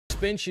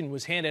suspension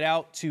was handed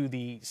out to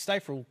the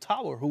Stifle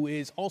Tower, who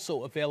is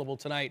also available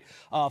tonight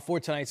for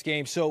tonight's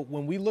game. So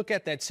when we look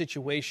at that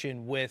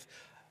situation with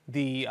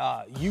the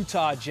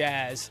Utah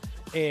Jazz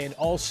and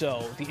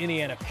also the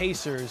Indiana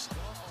Pacers,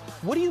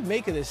 what do you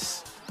make of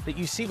this that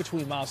you see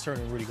between Myles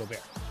Turner and Rudy Gobert?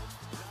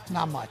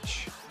 Not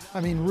much. I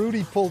mean,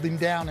 Rudy pulled him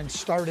down and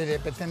started it,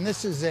 but then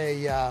this is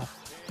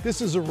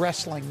a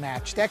wrestling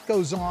match that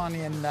goes on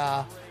in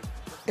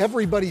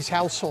everybody's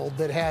household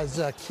that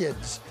has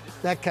kids.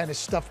 That kind of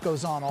stuff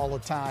goes on all the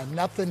time.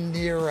 Nothing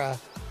near a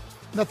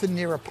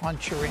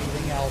punch or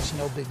anything else.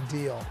 No big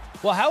deal.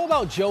 Well, how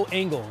about Joe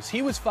Ingles?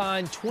 He was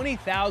fined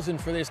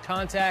 $20,000 for this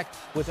contact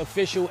with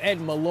official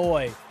Ed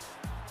Malloy.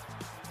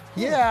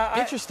 Yeah,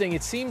 interesting.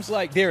 It seems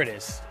like there it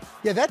is.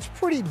 Yeah, that's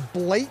pretty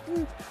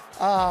blatant.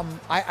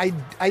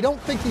 I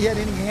don't think he had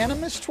any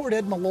animus toward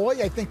Ed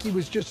Malloy. I think he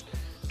was just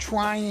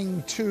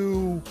trying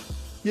to,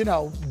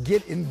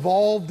 get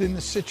involved in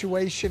the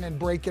situation and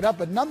break it up.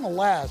 But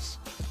nonetheless,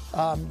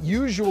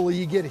 usually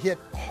you get hit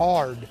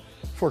hard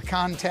for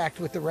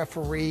contact with the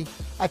referee.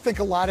 I think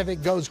a lot of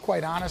it goes,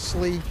 quite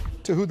honestly,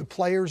 to who the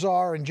players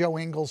are. And Joe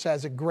Ingles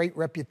has a great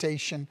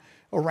reputation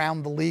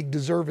around the league,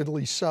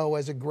 deservedly so,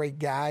 as a great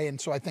guy.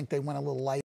 And so I think they went a little light.